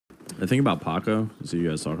The thing about Paco, see you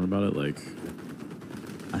guys talking about it, like,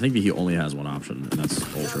 I think that he only has one option, and that's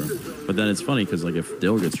Ultra. But then it's funny because, like, if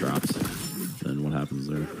Dill gets dropped, then what happens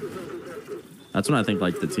there? That's when I think,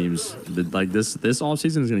 like, the teams, like, this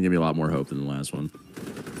offseason is going to give me a lot more hope than the last one.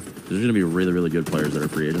 There's going to be really, really good players that are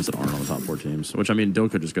free agents that aren't on the top 4 teams. Which, I mean, Dill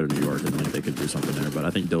could just go to New York and, like, they could do something there. But I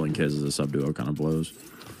think Dill and Kiz as a sub-duo kind of blows.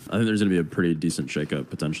 I think there's going to be a pretty decent shakeup,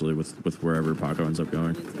 potentially, with wherever Paco ends up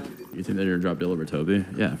going. You think they're going to drop Dill over Toby?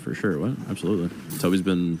 Yeah, for sure. What? Absolutely. Toby's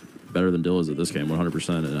been better than Dill is at this game, 100%.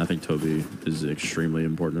 And I think Toby is extremely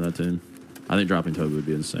important to that team. I think dropping Toby would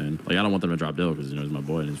be insane. Like, I don't want them to drop Dill because, you know, he's my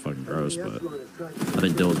boy and he's fucking gross, but I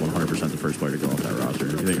think Dill is 100% the first player to go off that roster.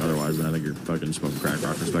 If you think otherwise, then I think you're fucking smoking crack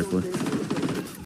rock, respectfully.